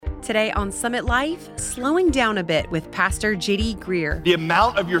Today on Summit Life, slowing down a bit with Pastor J.D. Greear. The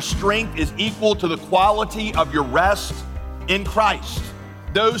amount of your strength is equal to the quality of your rest in Christ.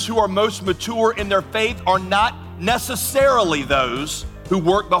 Those who are most mature in their faith are not necessarily those who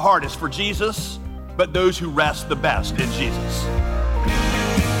work the hardest for Jesus, but those who rest the best in Jesus.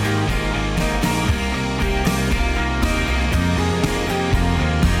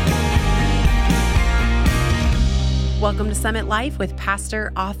 Welcome to Summit Life with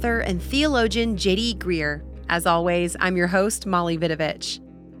pastor, author, and theologian J.D. Greear. As always, I'm your host, Molly Vidovich.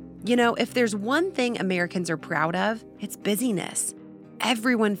 You know, if there's one thing Americans are proud of, it's busyness.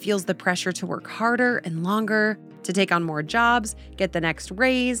 Everyone feels the pressure to work harder and longer, to take on more jobs, get the next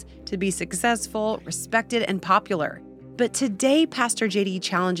raise, to be successful, respected, and popular. But today, Pastor J.D.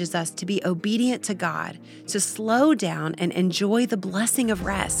 challenges us to be obedient to God, to slow down and enjoy the blessing of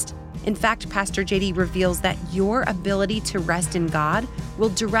rest. In fact, Pastor J.D. reveals that your ability to rest in God will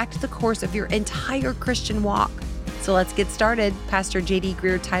direct the course of your entire Christian walk. So let's get started. Pastor J.D.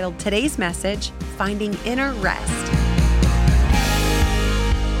 Greear titled today's message, Finding Inner Rest.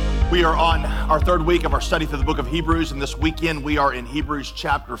 We are on our third week of our study through the book of Hebrews, and this weekend we are in Hebrews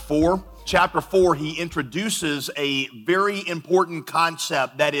chapter 4. Chapter 4, he introduces a very important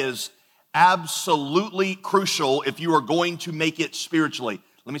concept that is absolutely crucial if you are going to make it spiritually.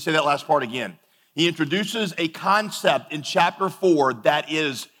 Let me say that last part again. He introduces a concept in chapter 4 that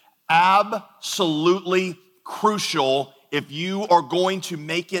is absolutely crucial if you are going to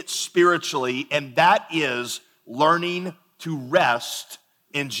make it spiritually, and that is learning to rest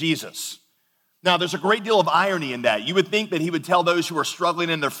in Jesus. Now, there's a great deal of irony in that. You would think that he would tell those who are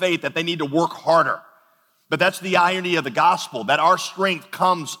struggling in their faith that they need to work harder. But that's the irony of the gospel, that our strength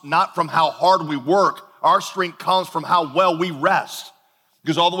comes not from how hard we work, our strength comes from how well we rest. It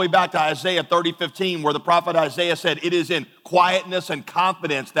goes all the way back to Isaiah 30:15, where the prophet Isaiah said, "It is in quietness and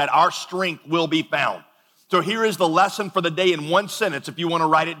confidence that our strength will be found." So here is the lesson for the day in one sentence, if you want to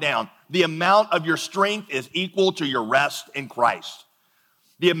write it down. The amount of your strength is equal to your rest in Christ.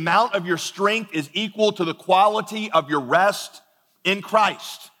 The amount of your strength is equal to the quality of your rest in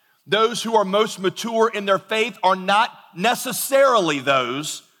Christ. Those who are most mature in their faith are not necessarily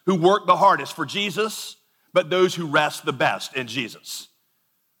those who work the hardest for Jesus, but those who rest the best in Jesus.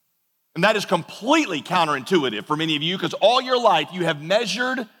 And that is completely counterintuitive for many of you, because all your life you have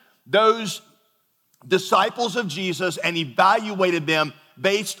measured those disciples of Jesus and evaluated them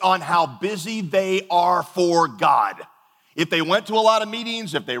based on how busy they are for God. If they went to a lot of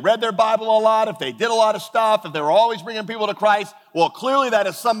meetings, if they read their Bible a lot, if they did a lot of stuff, if they were always bringing people to Christ, well, clearly that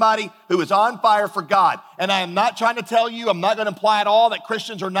is somebody who is on fire for God. And I am not trying to tell you, I'm not going to imply at all that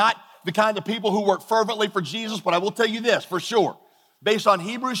Christians are not the kind of people who work fervently for Jesus, but I will tell you this for sure. Based on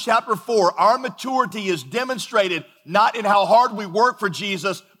Hebrews chapter 4, our maturity is demonstrated not in how hard we work for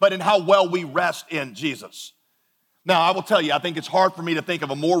Jesus, but in how well we rest in Jesus. Now, I will tell you, I think it's hard for me to think of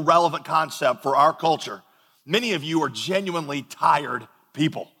a more relevant concept for our culture. Many of you are genuinely tired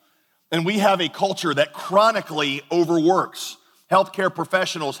people, and we have a culture that chronically overworks. Healthcare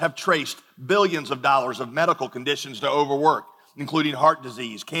professionals have traced billions of dollars of medical conditions to overwork, including heart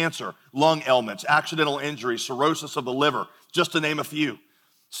disease, cancer, lung ailments, accidental injuries, cirrhosis of the liver, just to name a few.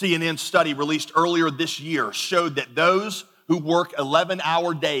 CNN's study released earlier this year showed that those who work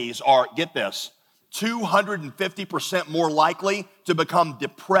 11-hour days are, get this, 250% more likely to become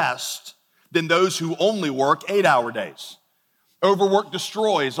depressed than those who only work 8-hour days. Overwork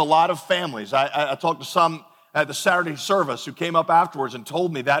destroys a lot of families. I talked to some at the Saturday service who came up afterwards and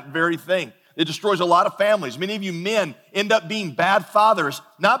told me that very thing. It destroys a lot of families. Many of you men end up being bad fathers,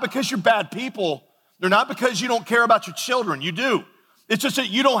 not because you're bad people, or not because you don't care about your children. You do. It's just that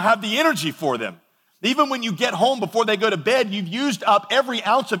you don't have the energy for them. Even when you get home before they go to bed, you've used up every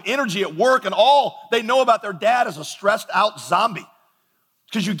ounce of energy at work, and all they know about their dad is a stressed out zombie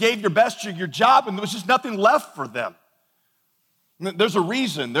because you gave your best to your job and there was just nothing left for them. There's a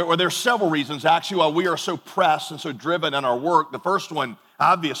reason, there's several reasons actually why we are so pressed and so driven in our work. The first one,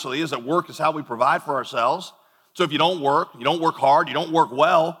 obviously, is that work is how we provide for ourselves. So if you don't work hard, you don't work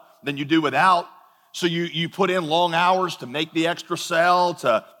well, then you do without. So you put in long hours to make the extra sale,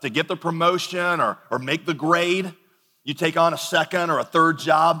 to get the promotion or make the grade. You take on a second or a third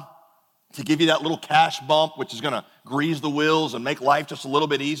job to give you that little cash bump, which is going to grease the wheels and make life just a little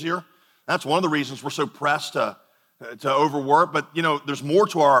bit easier. That's one of the reasons we're so pressed to overwork. But, you know, there's more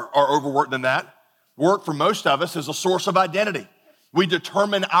to our overwork than that. Work for most of us is a source of identity. We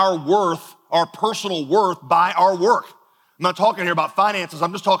determine our worth, our personal worth, by our work. I'm not talking here about finances.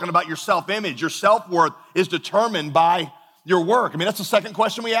 I'm just talking about your self-image. Your self-worth is determined by your work. I mean, that's the second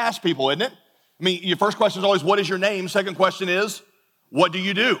question we ask people, isn't it? I mean, your first question is always, what is your name? Second question is, what do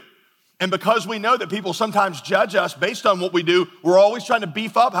you do? And because we know that people sometimes judge us based on what we do, we're always trying to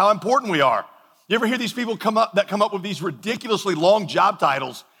beef up how important we are. You ever hear these people come up with these ridiculously long job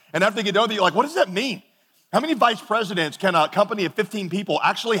titles, and after they get done, you're like, what does that mean? How many vice presidents can a company of 15 people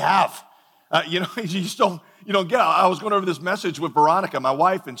actually have? You just don't get it. I was going over this message with Veronica, my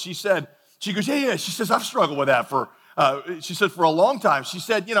wife, and she goes, yeah. She says, I've struggled with that for a long time. She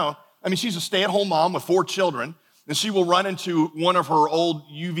said, she's a stay-at-home mom with 4 children, and she will run into one of her old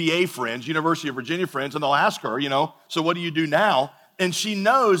UVA friends, University of Virginia friends, and they'll ask her, so what do you do now? And she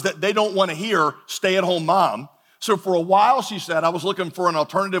knows that they don't want to hear stay-at-home mom. So for a while, she said, I was looking for an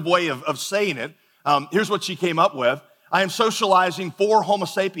alternative way of saying it. Here's what she came up with. I am socializing 4 Homo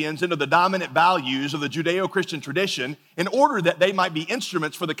sapiens into the dominant values of the Judeo-Christian tradition in order that they might be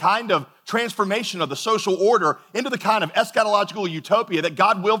instruments for the kind of transformation of the social order into the kind of eschatological utopia that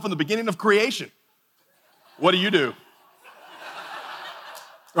God willed from the beginning of creation. What do you do?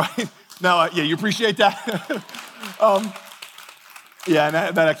 Right? Now, you appreciate that? And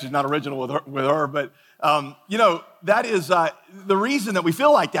that actually is not original with her, but that is the reason that we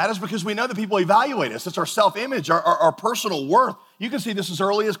feel like that is because we know that people evaluate us. It's our self-image, our personal worth. You can see this as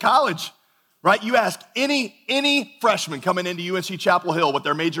early as college, right? You ask any freshman coming into UNC Chapel Hill what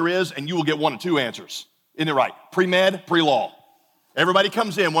their major is, and you will get 1 of 2 answers. Isn't it right? Pre-med, pre-law. Everybody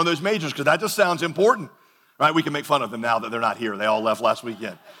comes in one of those majors because that just sounds important, right? We can make fun of them now that they're not here. They all left last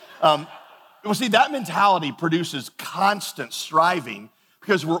weekend. Well, see, that mentality produces constant striving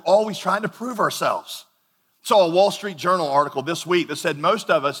because we're always trying to prove ourselves. Saw a Wall Street Journal article this week that said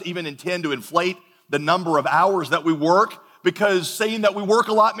most of us even intend to inflate the number of hours that we work because saying that we work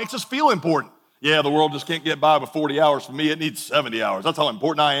a lot makes us feel important. Yeah, the world just can't get by with 40 hours. For me, it needs 70 hours. That's how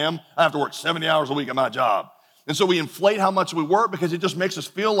important I am. I have to work 70 hours a week at my job. And so we inflate how much we work because it just makes us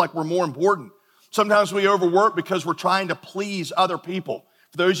feel like we're more important. Sometimes we overwork because we're trying to please other people.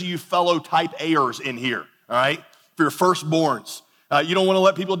 For those of you fellow type A'ers in here, all right, for your firstborns, you don't want to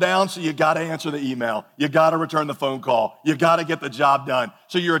let people down, so you got to answer the email. You got to return the phone call. You got to get the job done.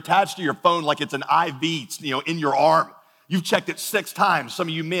 So you're attached to your phone like it's an IV, in your arm. You've checked it 6 times, some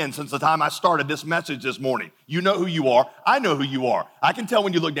of you men, since the time I started this message this morning. You know who you are. I know who you are. I can tell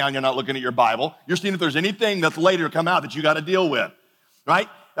when you look down, you're not looking at your Bible. You're seeing if there's anything that's later come out that you got to deal with, right?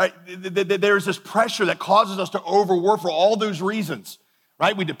 There's this pressure that causes us to overwork for all those reasons,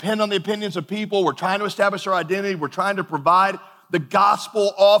 right? We depend on the opinions of people. We're trying to establish our identity. We're trying to provide. The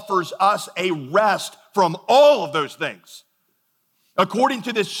gospel offers us a rest from all of those things. According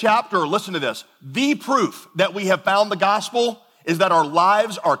to this chapter, listen to this, the proof that we have found the gospel is that our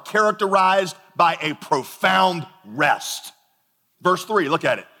lives are characterized by a profound rest. Verse 3, look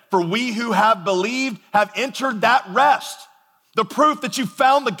at it. For we who have believed have entered that rest. The proof that you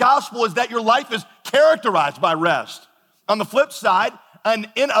found the gospel is that your life is characterized by rest. On the flip side, an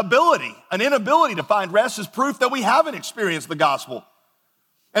inability to find rest is proof that we haven't experienced the gospel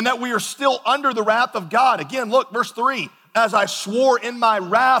and that we are still under the wrath of God. Again, look, verse 3, as I swore in my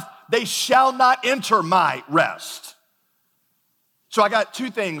wrath, they shall not enter my rest. So I got 2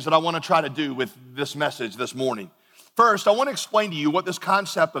 things that I want to try to do with this message this morning. First, I want to explain to you what this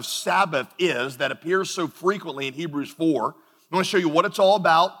concept of Sabbath is that appears so frequently in Hebrews 4. I want to show you what it's all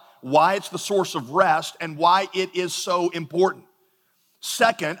about, why it's the source of rest, and why it is so important.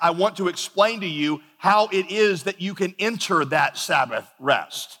 Second, I want to explain to you how it is that you can enter that Sabbath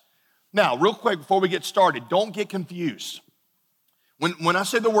rest. Now, real quick before we get started, don't get confused. When I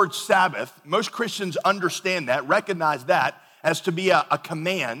say the word Sabbath, most Christians understand that, recognize that as to be a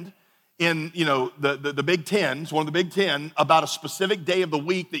command in the Big Ten, one of the Big Ten, about a specific day of the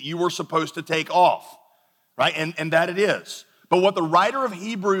week that you were supposed to take off, right? And that it is. But what the writer of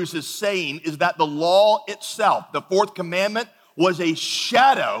Hebrews is saying is that the law itself, the 4th commandment, was a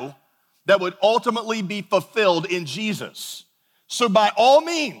shadow that would ultimately be fulfilled in Jesus. So by all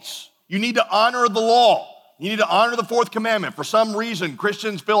means, you need to honor the law. You need to honor the 4th commandment. For some reason,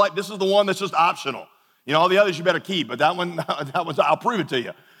 Christians feel like this is the one that's just optional. All the others you better keep, but that one's, I'll prove it to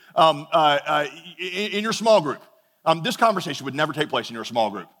you. In your small group, this conversation would never take place in your small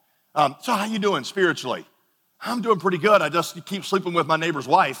group. So how you doing spiritually? I'm doing pretty good. I just keep sleeping with my neighbor's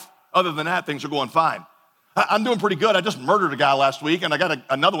wife. Other than that, things are going fine. I'm doing pretty good. I just murdered a guy last week, and I got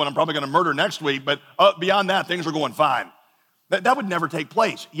another one I'm probably going to murder next week, but beyond that, things are going fine. That would never take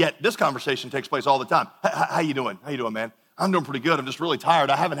place, yet this conversation takes place all the time. How you doing? How you doing, man? I'm doing pretty good. I'm just really tired.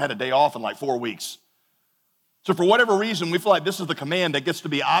 I haven't had a day off in like 4 weeks. So for whatever reason, we feel like this is the command that gets to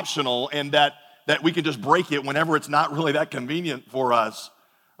be optional and that we can just break it whenever it's not really that convenient for us.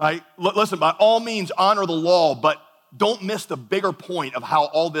 Right? Listen, by all means, honor the law, but don't miss the bigger point of how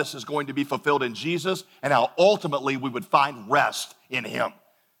all this is going to be fulfilled in Jesus and how ultimately we would find rest in him,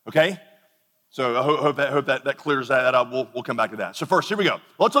 okay? So I hope that clears that up. We'll come back to that. So first, here we go.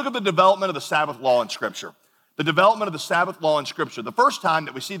 Let's look at the development of the Sabbath law in Scripture. The development of the Sabbath law in Scripture. The first time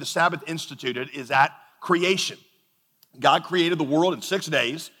that we see the Sabbath instituted is at creation. God created the world in 6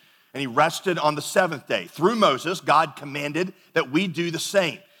 days, and he rested on the seventh day. Through Moses, God commanded that we do the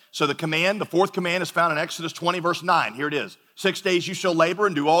same. So the fourth command is found in Exodus 20, verse 9. Here it is. 6 days you shall labor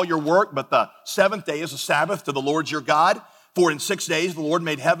and do all your work, but the seventh day is a Sabbath to the Lord your God. For in 6 days the Lord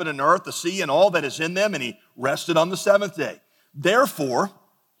made heaven and earth, the sea, and all that is in them, and he rested on the seventh day. Therefore,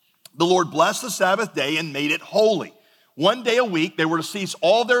 the Lord blessed the Sabbath day and made it holy. 1 day a week, they were to cease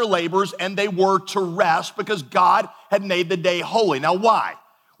all their labors and they were to rest because God had made the day holy. Now, why?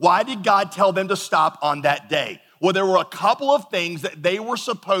 Why did God tell them to stop on that day? Well, there were a couple of things that they were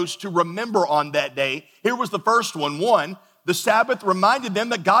supposed to remember on that day. Here was the first one. One, the Sabbath reminded them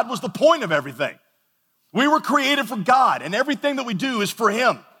that God was the point of everything. We were created for God, and everything that we do is for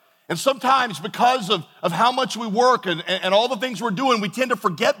him. And sometimes because of how much we work and all the things we're doing, we tend to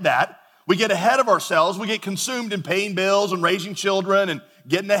forget that. We get ahead of ourselves. We get consumed in paying bills and raising children and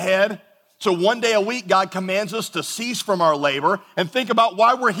getting ahead. So 1 day a week, God commands us to cease from our labor and think about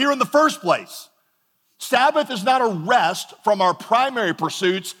why we're here in the first place. Sabbath is not a rest from our primary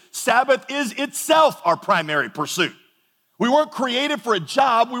pursuits. Sabbath is itself our primary pursuit. We weren't created for a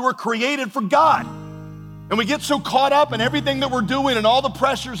job. We were created for God. And we get so caught up in everything that we're doing and all the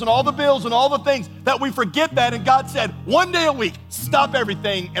pressures and all the bills and all the things that we forget that. And God said, 1 day a week, stop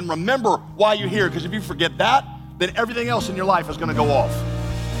everything and remember why you're here. Because if you forget that, then everything else in your life is going to go off.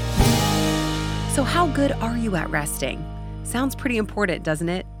 So how good are you at resting? Sounds pretty important, doesn't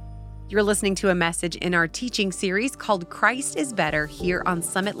it? You're listening to a message in our teaching series called Christ is Better here on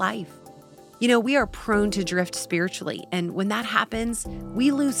Summit Life. You know, we are prone to drift spiritually, and when that happens,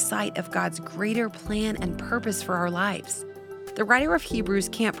 we lose sight of God's greater plan and purpose for our lives. The writer of Hebrews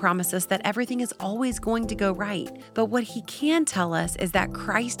can't promise us that everything is always going to go right, but what he can tell us is that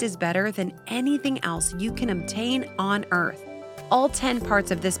Christ is better than anything else you can obtain on earth. All 10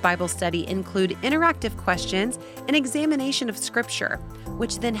 parts of this Bible study include interactive questions and examination of Scripture,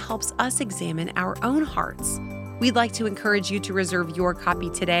 which then helps us examine our own hearts. We'd like to encourage you to reserve your copy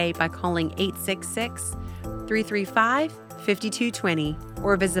today by calling 866-335-5220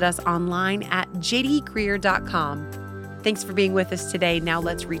 or visit us online at jdgreer.com. Thanks for being with us today. Now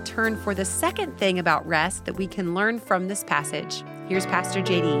let's return for the second thing about rest that we can learn from this passage. Here's Pastor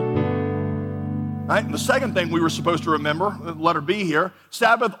JD. All right, and the second thing we were supposed to remember, letter B here,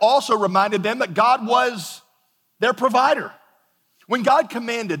 Sabbath also reminded them that God was their provider. When God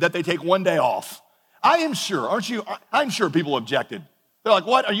commanded that they take 1 day off, I'm sure people objected. They're like,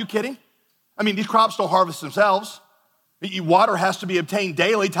 what, are you kidding? I mean, these crops don't harvest themselves. Water has to be obtained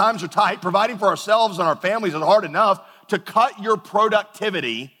daily. Times are tight. Providing for ourselves and our families is hard enough. To cut your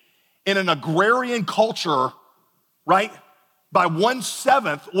productivity in an agrarian culture, right, by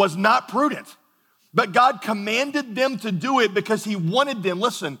 1/7 was not prudent. But God commanded them to do it because he wanted them,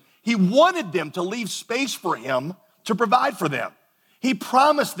 he wanted them to leave space for him to provide for them. He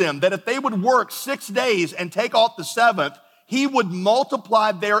promised them that if they would work 6 days and take off the seventh, he would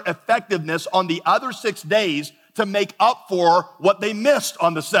multiply their effectiveness on the other 6 days to make up for what they missed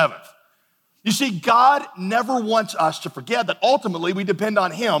on the seventh. You see, God never wants us to forget that ultimately we depend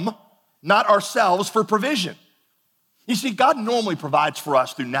on him, not ourselves, for provision. You see, God normally provides for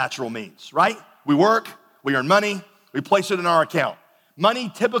us through natural means, right? We work, we earn money, we place it in our account.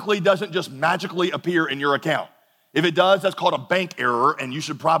 Money typically doesn't just magically appear in your account. If it does, that's called a bank error, and you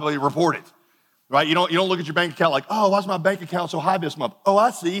should probably report it, right? You don't look at your bank account like, oh, why's my bank account so high this month? Oh,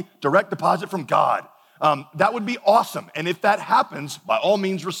 I see, direct deposit from God. That would be awesome, and if that happens, by all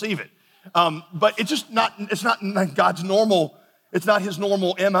means, receive it. But it's not God's normal, it's not his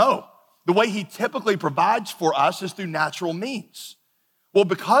normal MO. The way he typically provides for us is through natural means. Well,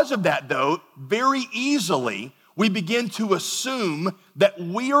 because of that, though, very easily we begin to assume that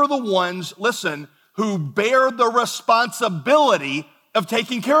we are the ones, who bear the responsibility of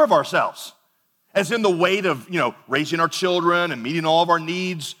taking care of ourselves. As in the weight of, raising our children and meeting all of our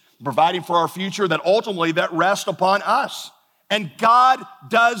needs, providing for our future, that ultimately that rests upon us. And God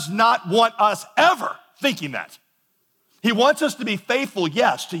does not want us ever thinking that. He wants us to be faithful,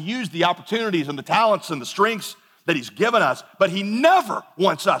 yes, to use the opportunities and the talents and the strengths that he's given us, but he never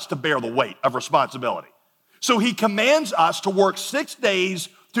wants us to bear the weight of responsibility. So he commands us to work 6 days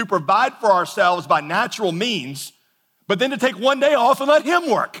to provide for ourselves by natural means, but then to take 1 day off and let him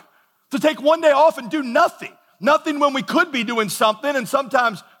work. To take 1 day off and do nothing. Nothing when we could be doing something and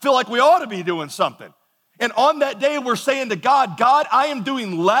sometimes feel like we ought to be doing something. And on that day, we're saying to God, God, I am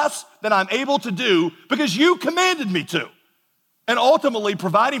doing less than I'm able to do because you commanded me to. And ultimately,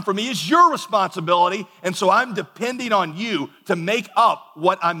 providing for me is your responsibility. And so I'm depending on you to make up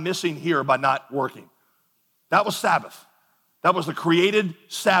what I'm missing here by not working. That was Sabbath. That was the created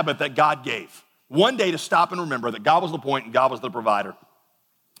Sabbath that God gave. One day to stop and remember that God was the point and God was the provider.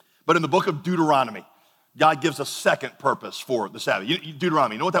 But in the book of Deuteronomy, God gives a second purpose for the Sabbath.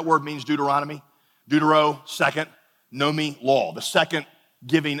 Deuteronomy, you know what that word means, Deuteronomy? Deutero, second, nomi, law. The second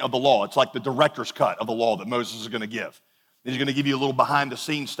giving of the law. It's like the director's cut of the law that Moses is going to give. He's going to give you a little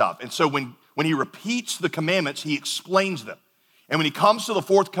behind-the-scenes stuff. And so when he repeats the commandments, he explains them. And when he comes to the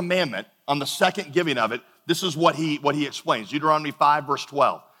fourth commandment, on the second giving of it, this is what he explains. Deuteronomy 5, verse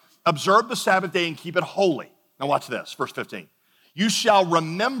 12. Observe the Sabbath day and keep it holy. Now watch this, verse 15. You shall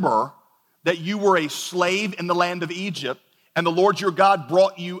remember that you were a slave in the land of Egypt, and the Lord your God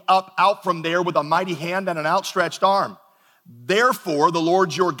brought you up out from there with a mighty hand and an outstretched arm. Therefore, the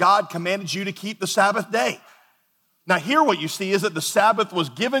Lord your God commanded you to keep the Sabbath day. Now here what you see is that the Sabbath was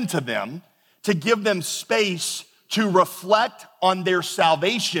given to them to give them space to reflect on their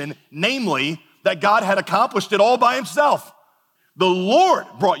salvation, namely that God had accomplished it all by himself. The Lord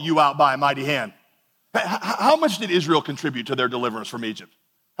brought you out by a mighty hand. How much did Israel contribute to their deliverance from Egypt?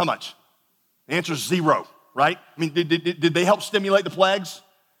 How much? The answer is zero, right? I mean, did they help stimulate the plagues?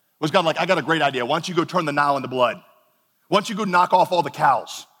 Was God like, I got a great idea. Why don't you go turn the Nile into blood? Why don't you go knock off all the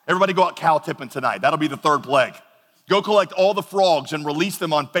cows? Everybody go out cow tipping tonight. That'll be the third plague. Go collect all the frogs and release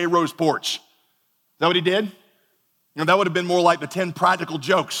them on Pharaoh's porch. Is that what he did? You know, that would have been more like the 10 practical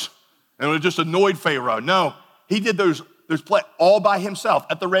jokes. And it would have just annoyed Pharaoh. No, he did those plagues all by himself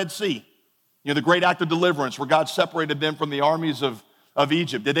at the Red Sea. You know, the great act of deliverance where God separated them from the armies of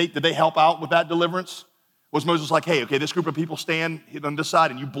Egypt. Did they help out with that deliverance? Was Moses like, hey, okay, this group of people stand on this side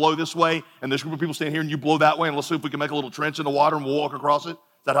and you blow this way, and this group of people stand here and you blow that way, and let's see if we can make a little trench in the water and we'll walk across it?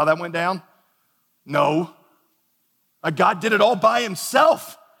 Is that how that went down? No. God did it all by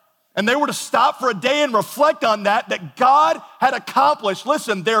himself. And they were to stop for a day and reflect on that God had accomplished,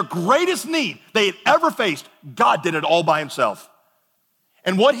 listen, their greatest need they had ever faced. God did it all by himself.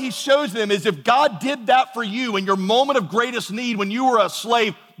 And what he shows them is if God did that for you in your moment of greatest need when you were a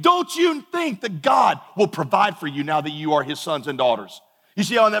slave, don't you think that God will provide for you now that you are his sons and daughters? You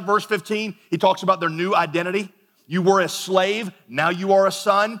see how in that verse 15, he talks about their new identity? You were a slave, now you are a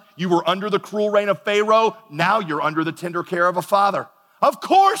son. You were under the cruel reign of Pharaoh, now you're under the tender care of a father. Of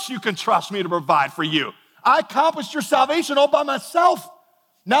course you can trust me to provide for you. I accomplished your salvation all by myself.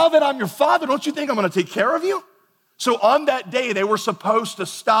 Now that I'm your father, don't you think I'm going to take care of you? So on that day, they were supposed to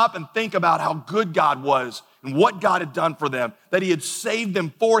stop and think about how good God was and what God had done for them, that he had saved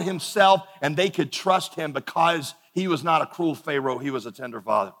them for himself, and they could trust him because he was not a cruel Pharaoh, he was a tender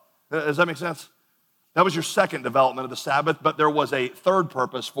father. Does that make sense? That was your second development of the Sabbath, but there was a third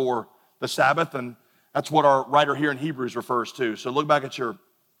purpose for the Sabbath, and that's what our writer here in Hebrews refers to. So look back at your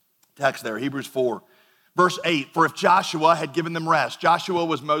text there, Hebrews 4. Verse 8, for if Joshua had given them rest, Joshua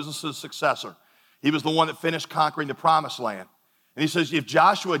was Moses' successor. He was the one that finished conquering the promised land. And he says, if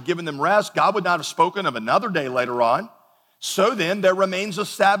Joshua had given them rest, God would not have spoken of another day later on. So then there remains a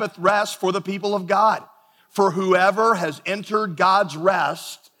Sabbath rest for the people of God. For whoever has entered God's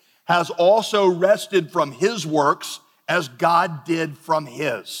rest has also rested from his works as God did from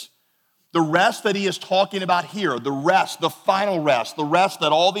his. The rest that he is talking about here, the rest, the final rest, the rest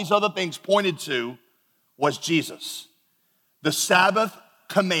that all these other things pointed to was Jesus. The Sabbath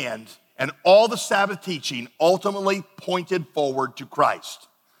command and all the Sabbath teaching ultimately pointed forward to Christ.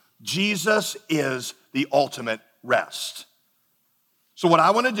 Jesus is the ultimate rest. So what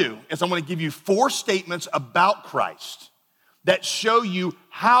I want to do is I want to give you 4 statements about Christ that show you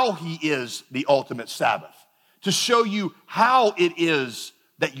how he is the ultimate Sabbath, to show you how it is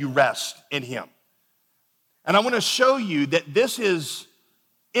that you rest in him. And I want to show you that this is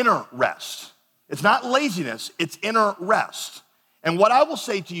inner rest. It's not laziness, it's inner rest. And what I will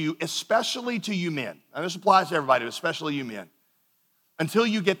say to you, especially to you men, and this applies to everybody, but especially you men, until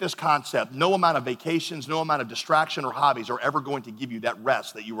you get this concept, no amount of vacations, no amount of distraction or hobbies are ever going to give you that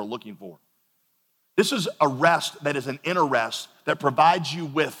rest that you were looking for. This is a rest that is an inner rest that provides you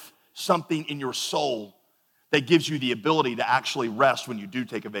with something in your soul that gives you the ability to actually rest when you do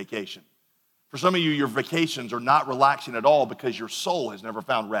take a vacation. For some of you, your vacations are not relaxing at all because your soul has never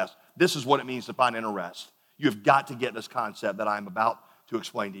found rest. This is what it means to find inner rest. You have got to get this concept that I'm about to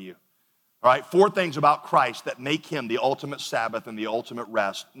explain to you. All right, 4 things about Christ that make him the ultimate Sabbath and the ultimate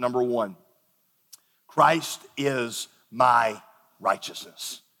rest. Number 1, Christ is my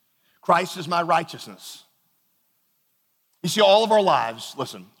righteousness. Christ is my righteousness. You see, all of our lives,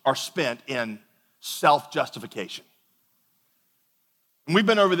 listen, are spent in self-justification. And we've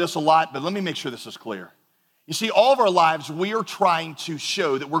been over this a lot, but let me make sure this is clear. You see, all of our lives, we are trying to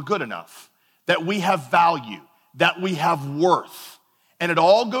show that we're good enough, that we have value, that we have worth. And it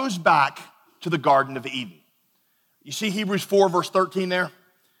all goes back to the Garden of Eden. You see Hebrews 4, verse 13 there?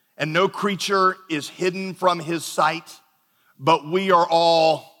 And no creature is hidden from his sight, but we are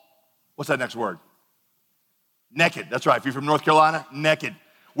all, what's that next word? Naked. That's right. If you're from North Carolina, naked.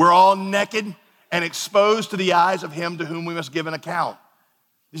 We're all naked and exposed to the eyes of him to whom we must give an account.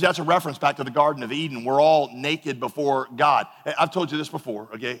 That's a reference back to the Garden of Eden. We're all naked before God. I've told you this before,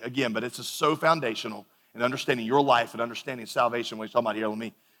 okay, again, but it's just so foundational in understanding your life and understanding salvation. What he's talking about here,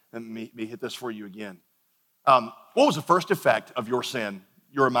 let me hit this for you again. What was the first effect of your sin,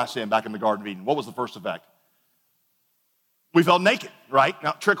 your and my sin back in the Garden of Eden? What was the first effect? We felt naked, right?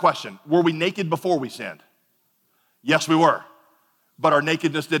 Now, trick question. Were we naked before we sinned? Yes, we were. But our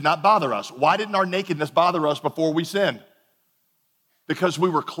nakedness did not bother us. Why didn't our nakedness bother us before we sinned? Because we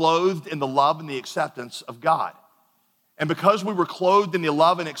were clothed in the love and the acceptance of God. And because we were clothed in the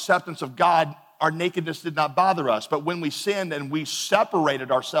love and acceptance of God, our nakedness did not bother us. But when we sinned and we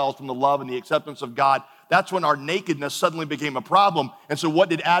separated ourselves from the love and the acceptance of God, that's when our nakedness suddenly became a problem. And so what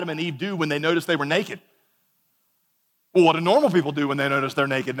did Adam and Eve do when they noticed they were naked? Well, what do normal people do when they notice they're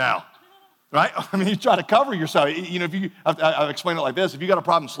naked now? Right? I mean, you try to cover yourself. You know, I've explained it like this. If you got a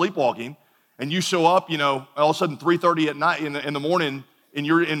problem sleepwalking and you show up, you know, all of a sudden 3:30 at night in the morning and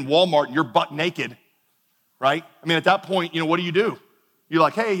you're in Walmart and you're butt naked, right? I mean, at that point, you know, what do? You're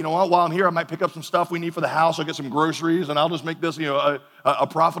like, hey, you know what? While I'm here, I might pick up some stuff we need for the house. I'll get some groceries and I'll just make this, you know, a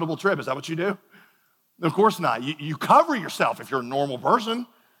profitable trip. Is that what you do? Of course not. You cover yourself if you're a normal person.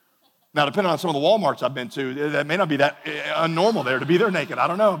 Now, depending on some of the Walmarts I've been to, that may not be that unnormal there to be there naked. I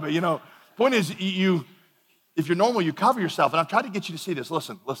don't know, but you know, point is, if you're normal, you cover yourself. And I've tried to get you to see this.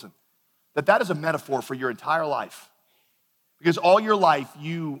 Listen, that is a metaphor for your entire life. Because all your life,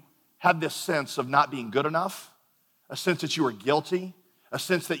 you have this sense of not being good enough, a sense that you are guilty, a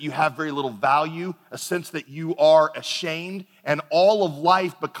sense that you have very little value, a sense that you are ashamed. And all of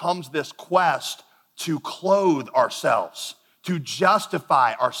life becomes this quest to clothe ourselves, to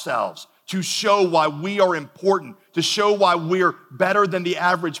justify ourselves, to show why we are important, to show why we're better than the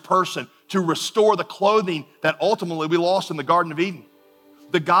average person, to restore the clothing that ultimately we lost in the Garden of Eden.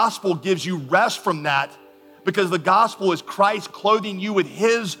 The gospel gives you rest from that because the gospel is Christ clothing you with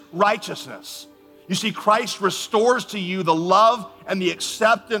his righteousness. You see, Christ restores to you the love and the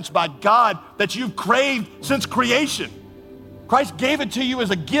acceptance by God that you've craved since creation. Christ gave it to you as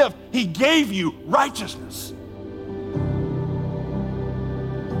a gift. He gave you righteousness.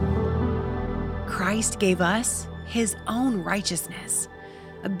 Christ gave us his own righteousness.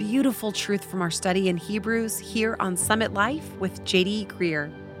 A beautiful truth from our study in Hebrews here on Summit Life with J.D.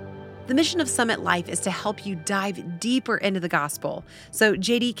 Greear. The mission of Summit Life is to help you dive deeper into the gospel. So,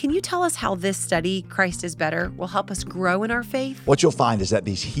 J.D., can you tell us how this study, Christ is Better, will help us grow in our faith? What you'll find is that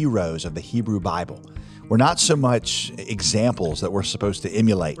these heroes of the Hebrew Bible were not so much examples that we're supposed to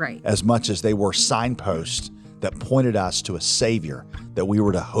emulate, as much as they were signposts that pointed us to a Savior that we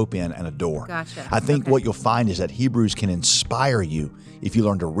were to hope in and adore. Gotcha. I think what you'll find is that Hebrews can inspire you if you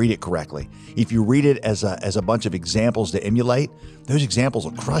learn to read it correctly. If you read it as a bunch of examples to emulate, those examples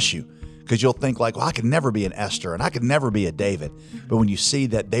will crush you. Because you'll think like, well, I could never be an Esther and I could never be a David. But when you see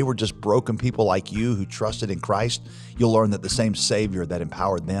that they were just broken people like you who trusted in Christ, you'll learn that the same Savior that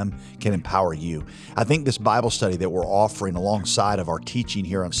empowered them can empower you. I think this Bible study that we're offering alongside of our teaching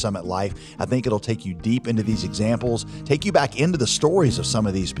here on Summit Life, I think it'll take you deep into these examples, take you back into the stories of some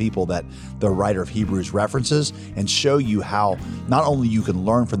of these people that the writer of Hebrews references, and show you how not only you can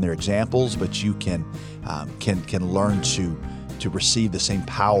learn from their examples, but you can learn to receive the same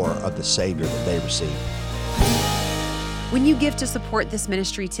power of the Savior that they received. When you give to support this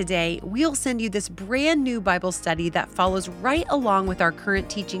ministry today, we'll send you this brand new Bible study that follows right along with our current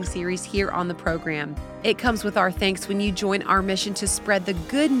teaching series here on the program. It comes with our thanks when you join our mission to spread the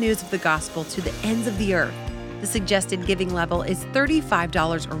good news of the gospel to the ends of the earth. The suggested giving level is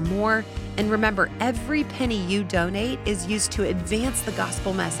 $35 or more. And remember, every penny you donate is used to advance the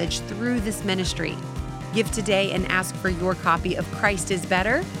gospel message through this ministry. Give today and ask for your copy of Christ is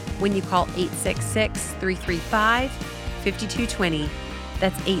Better when you call 866-335-5220.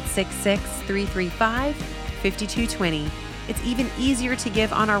 That's 866-335-5220. It's even easier to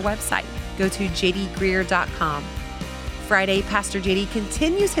give on our website. Go to jdgreear.com. Friday, Pastor JD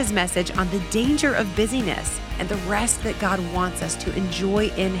continues his message on the danger of busyness and the rest that God wants us to enjoy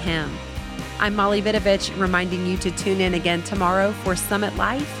in Him. I'm Molly Vidovich, reminding you to tune in again tomorrow for Summit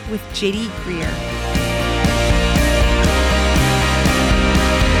Life with J.D. Greear.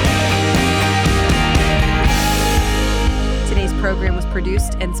 Today's program was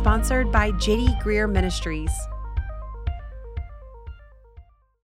produced and sponsored by J.D. Greear Ministries.